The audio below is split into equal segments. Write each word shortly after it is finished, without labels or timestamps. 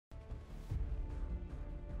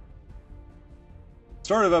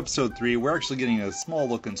Start of episode 3, we're actually getting a small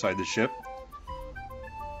look inside the ship.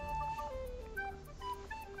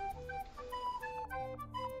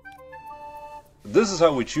 This is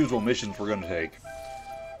how we choose what missions we're going to take.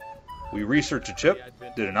 We research a chip,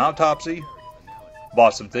 did an autopsy,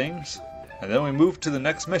 bought some things, and then we move to the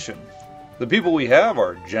next mission. The people we have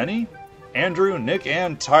are Jenny, Andrew, Nick,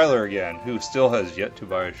 and Tyler again, who still has yet to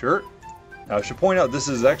buy a shirt. Now I should point out this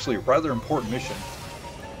is actually a rather important mission,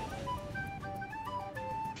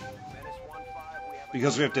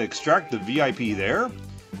 because we have to extract the VIP there,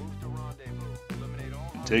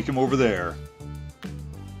 and take him over there.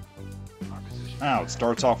 Now, it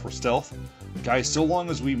starts off with stealth. Guys, so long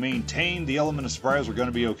as we maintain the element of surprise, we're going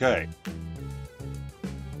to be okay.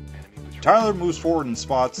 Tyler moves forward and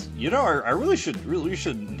spots. You know, I really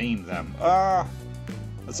should name them.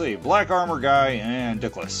 Let's say Black Armor Guy and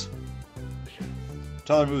Dickless.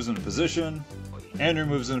 Tyler moves into position. Andrew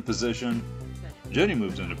moves into position. Jenny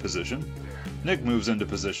moves into position. Nick moves into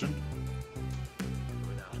position.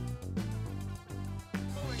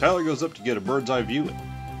 Tyler goes up to get a bird's eye view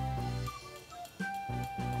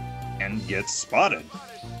and gets spotted.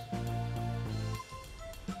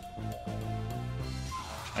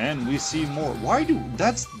 And we see more.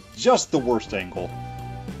 That's just the worst angle.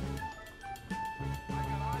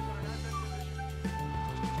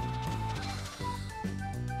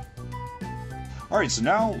 Alright, so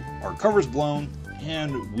now our cover's blown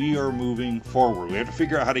and we are moving forward. We have to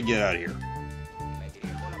figure out how to get out of here.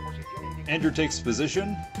 Andrew takes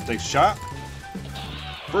position, takes a shot.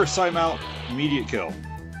 First time out, immediate kill.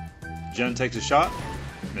 Jen takes a shot,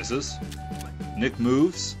 misses. Nick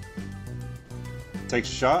moves, takes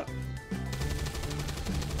a shot,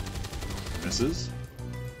 misses.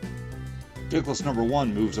 Dickless number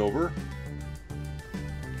 1 moves over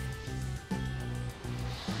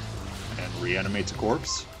and reanimates a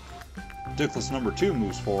corpse. Dickless number 2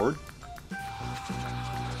 moves forward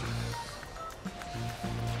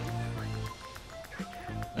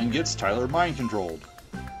and gets Tyler mind controlled.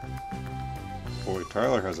 Boy,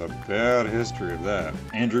 Tyler has a bad history of that.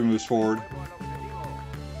 Andrew moves forward.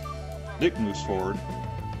 Nick moves forward.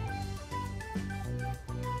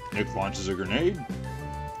 Nick launches a grenade.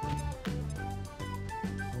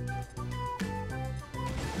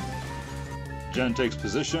 Jen takes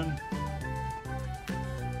position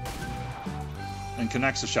and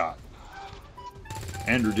connects a shot.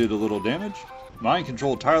 Andrew did a little damage. Mind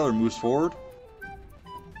controlled Tyler moves forward.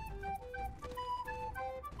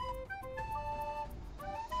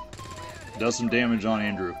 Does some damage on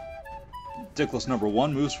Andrew. Dickless number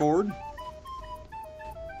 1 moves forward.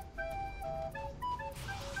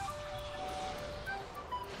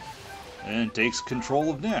 And takes control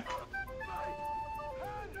of Nick.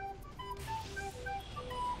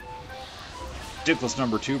 Dickless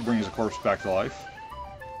number 2 brings a corpse back to life.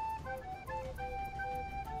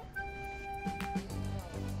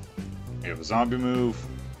 We have a zombie move.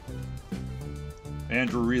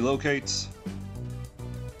 Andrew relocates.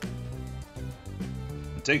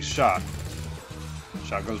 Takes a shot.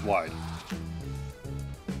 Shot goes wide.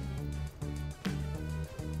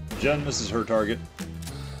 Jen misses her target.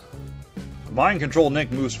 Mind control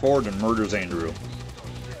Nick moves forward and murders Andrew.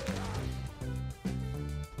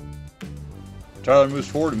 Tyler moves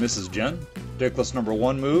forward and misses Jen. Dickless number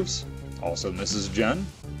 1 moves, also misses Jen.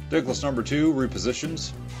 Dickless number 2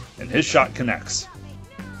 repositions, and his shot connects.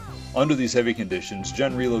 Under these heavy conditions,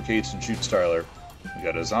 Jen relocates and shoots Tyler. We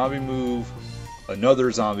got a zombie move.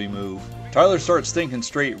 Another zombie move. Tyler starts thinking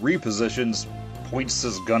straight, repositions, points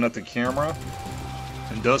his gun at the camera,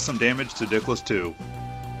 and does some damage to Dickless too.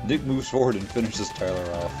 Nick moves forward and finishes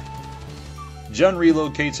Tyler off. Jen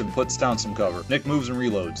relocates and puts down some cover. Nick moves and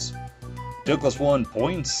reloads. Dickless 1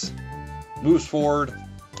 points, moves forward,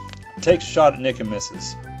 takes a shot at Nick and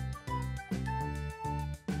misses.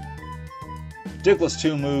 Dickless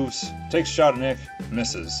 2 moves, takes a shot at Nick,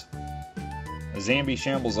 misses. A zombie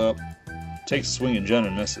shambles up, takes a swing at Jen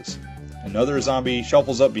and misses. Another zombie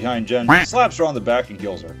shuffles up behind Jen, slaps her on the back and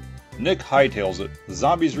kills her. Nick hightails it. The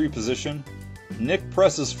zombies reposition. Nick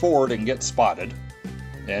presses forward and gets spotted.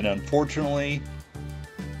 And unfortunately,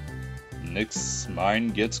 Nick's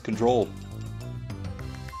mind gets controlled.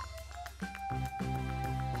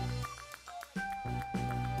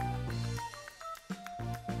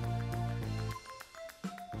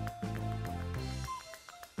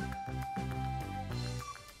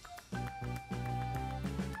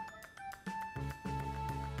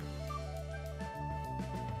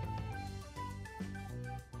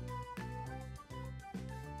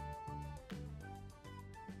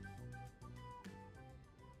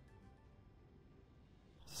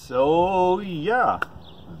 So, yeah,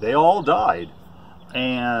 they all died.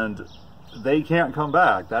 and they can't come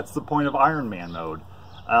back. That's the point of Iron Man mode.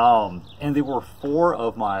 And they were 4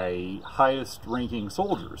 of my highest ranking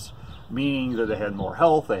soldiers, meaning that they had more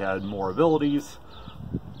health, they had more abilities,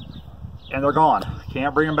 and they're gone.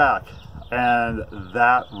 Can't bring them back. And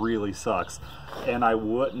that really sucks. And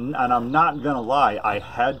I'm not gonna lie, I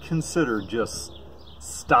had considered just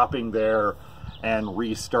stopping there and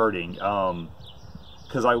restarting,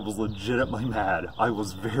 because I was legitimately mad. I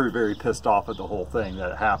was very, very pissed off at the whole thing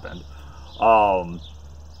that happened.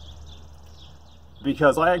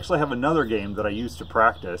 Because I actually have another game that I used to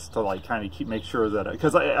practice to like kind of make sure that,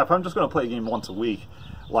 because if I'm just going to play a game once a week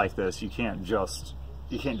like this, you can't just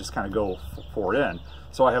kind of go for it in.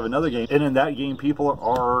 So I have another game, and in that game people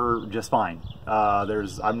are just fine. I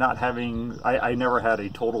never had a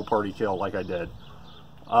total party kill like I did.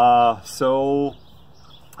 So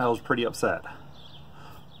I was pretty upset.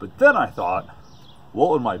 But then I thought,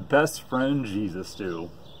 what would my best friend Jesus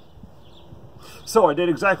do? So I did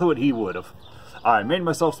exactly what he would have. I made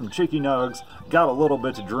myself some chicken nugs, got a little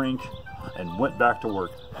bit to drink, and went back to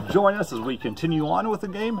work. Join us as we continue on with the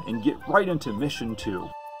game and get right into mission 2.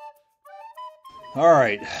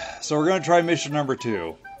 Alright, so we're going to try mission number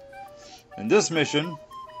 2. In this mission,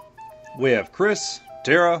 we have Chris,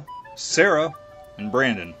 Tara, Sarah, and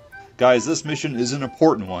Brandon. Guys, this mission is an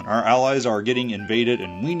important one. Our allies are getting invaded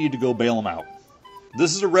and we need to go bail them out.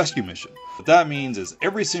 This is a rescue mission. What that means is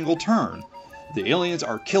every single turn, the aliens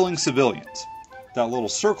are killing civilians. That little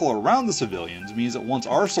circle around the civilians means that once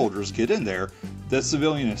our soldiers get in there, that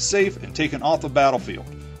civilian is safe and taken off the battlefield.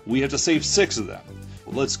 We have to save 6 of them.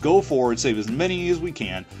 Let's go forward, save as many as we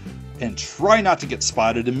can, and try not to get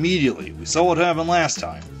spotted immediately. We saw what happened last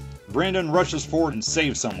time. Brandon rushes forward and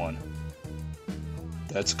saves someone.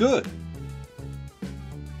 That's good.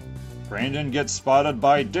 Brandon gets spotted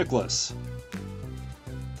by Dickless.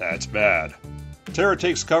 That's bad. Tara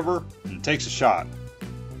takes cover and takes a shot.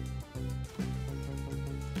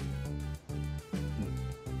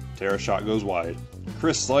 Tara's shot goes wide.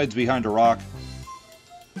 Chris slides behind a rock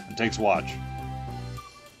and takes watch.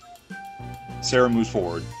 Sarah moves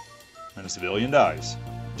forward, and a civilian dies.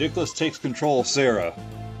 Dickless takes control of Sarah.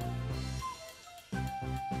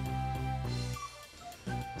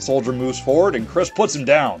 Soldier moves forward, and Chris puts him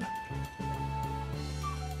down.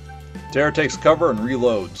 Tara takes cover and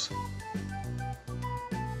reloads.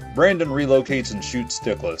 Brandon relocates and shoots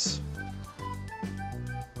Dickless.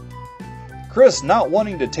 Chris, not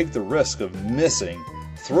wanting to take the risk of missing,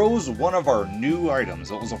 throws one of our new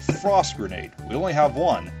items. It was a frost grenade. We only have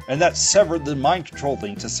one, and that severed the mind control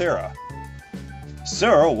link to Sarah.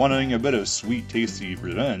 Sarah, wanting a bit of sweet, tasty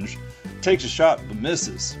revenge, takes a shot but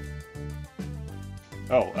misses.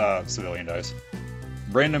 Civilian dies.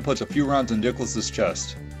 Brandon puts a few rounds in Dickless'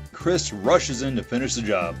 chest. Chris rushes in to finish the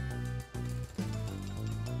job.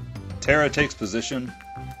 Tara takes position.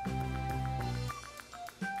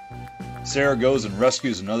 Sarah goes and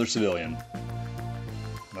rescues another civilian.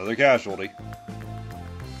 Another casualty.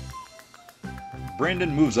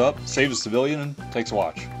 Brandon moves up, saves a civilian, and takes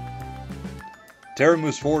watch. Tara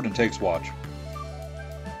moves forward and takes watch.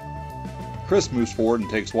 Chris moves forward and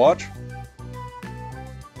takes watch.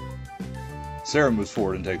 Sarah moves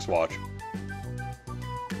forward and takes watch.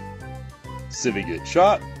 Civvy gets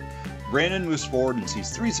shot. Brandon moves forward and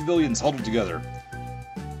sees 3 civilians huddled together.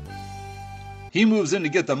 He moves in to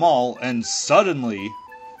get them all, and suddenly...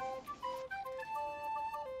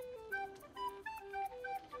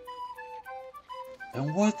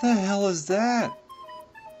 And what the hell is that?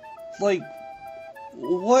 Like,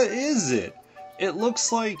 what is it? It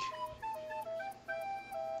looks like...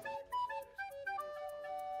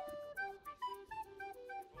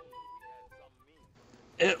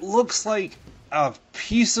 It looks like a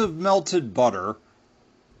piece of melted butter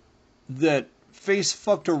that face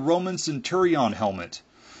fucked a Roman centurion helmet.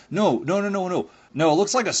 No. No, it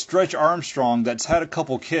looks like a Stretch Armstrong that's had a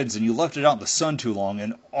couple kids and you left it out in the sun too long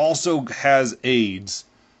and also has AIDS.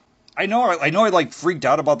 I know I like freaked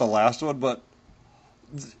out about the last one, but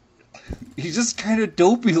he's just kind of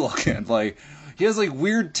dopey looking. Like, he has like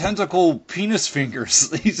weird tentacle penis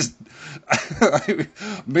fingers. He's just,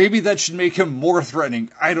 maybe that should make him more threatening.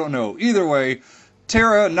 I don't know. Either way,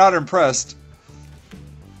 Tara, not impressed,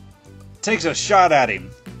 takes a shot at him.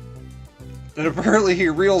 And apparently he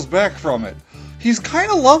reels back from it. He's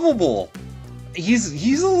kind of lovable.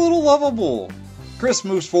 He's a little lovable. Chris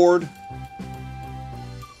moves forward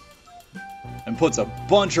and puts a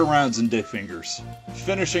bunch of rounds in Dick Fingers,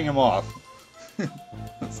 finishing him off.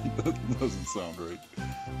 That doesn't sound right.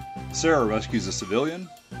 Sarah rescues a civilian,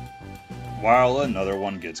 while another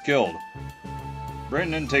one gets killed.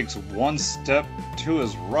 Brandon takes one step to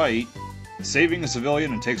his right saving a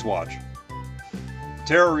civilian and takes watch.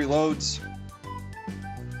 Tara reloads.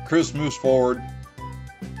 Chris moves forward.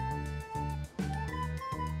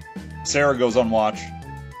 Sarah goes on watch.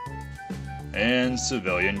 And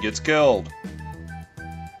civilian gets killed.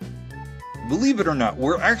 Believe it or not,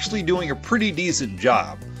 we're actually doing a pretty decent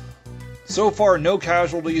job. So far, no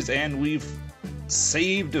casualties, and we've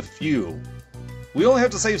saved a few. We only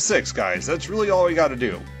have to save 6, guys. That's really all we gotta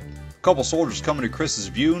do. A couple soldiers come into Chris's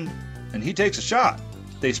view, and he takes a shot.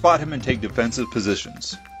 They spot him and take defensive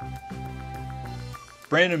positions.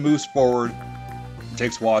 Brandon moves forward and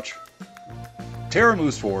takes watch. Tara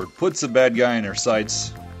moves forward, puts the bad guy in her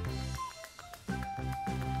sights,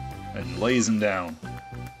 and lays him down.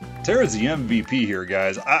 Tara's the MVP here,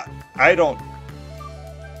 guys.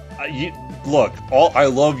 Look, I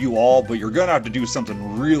love you all, but you're gonna have to do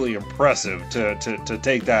something really impressive to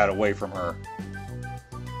take that away from her.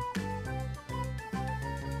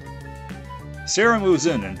 Sarah moves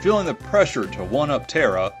in and, feeling the pressure to one-up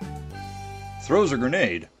Tara, throws a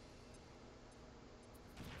grenade.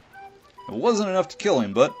 It wasn't enough to kill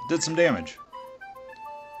him, but did some damage.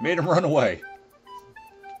 Made him run away.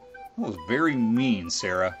 That was very mean,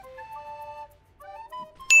 Sarah.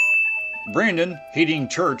 Brandon, hating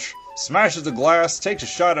church, smashes the glass, takes a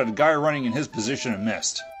shot at a guy running in his position and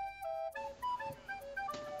missed.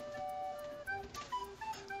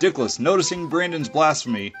 Dickless, noticing Brandon's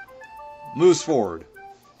blasphemy, moves forward.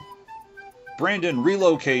 Brandon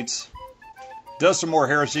relocates, does some more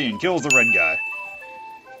heresy, and kills the red guy.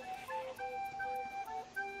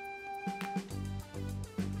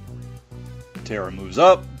 Tara moves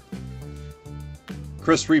up.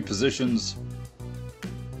 Chris repositions.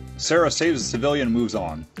 Sarah saves the civilian and moves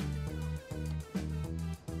on.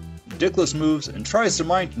 Dickless moves and tries to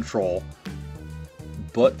mind control,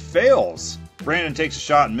 but fails. Brandon takes a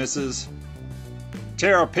shot and misses.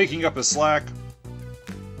 Tara, picking up his slack,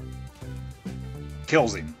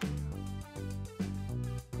 kills him.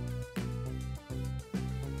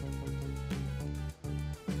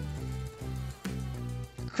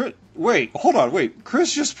 Wait.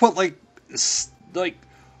 Chris just put like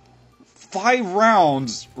 5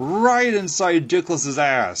 rounds right inside Dickless's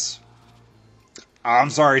ass. I'm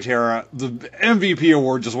sorry, Tara. The MVP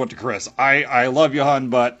award just went to Chris. I love you, hun,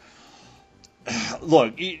 but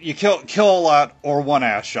look, you kill a lot or one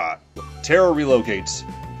ass shot. Tara relocates.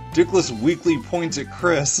 Dickless weakly points at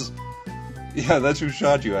Chris. Yeah, that's who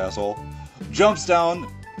shot you, asshole. Jumps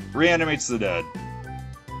down, reanimates the dead.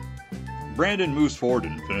 Brandon moves forward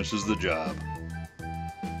and finishes the job.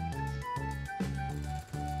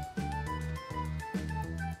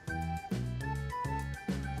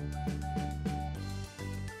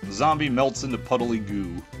 The zombie melts into puddly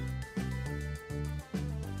goo.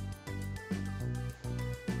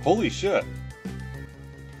 Holy shit.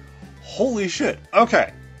 Holy shit.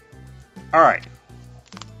 Okay. Alright.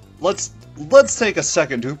 Let's take a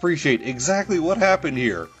second to appreciate exactly what happened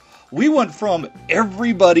here. We went from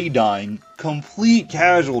everybody dying, complete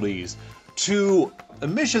casualties, to a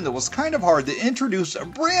mission that was kind of hard that introduced a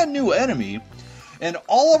brand new enemy, and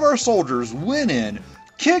all of our soldiers went in,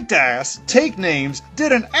 kicked ass, take names,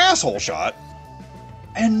 did an asshole shot,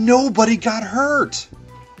 and nobody got hurt.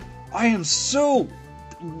 I am so...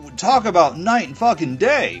 Talk about night and fucking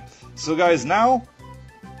day. So guys, now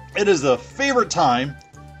it is the favorite time.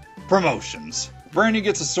 Promotions. Brandon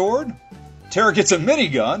gets a sword, Tara gets a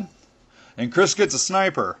minigun, and Chris gets a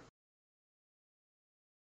sniper.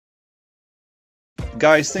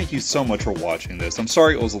 Guys, thank you so much for watching this. I'm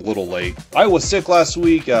sorry it was a little late. I was sick last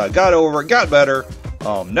week, got over it, got better.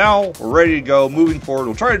 Now we're ready to go. Moving forward,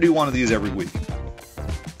 we'll try to do one of these every week.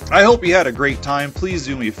 I hope you had a great time. Please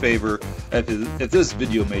do me a favor. If this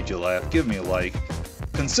video made you laugh, give me a like.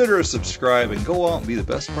 Consider a subscribe and go out and be the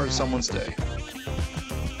best part of someone's day.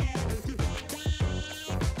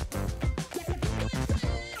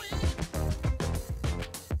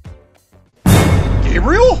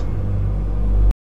 Gabriel?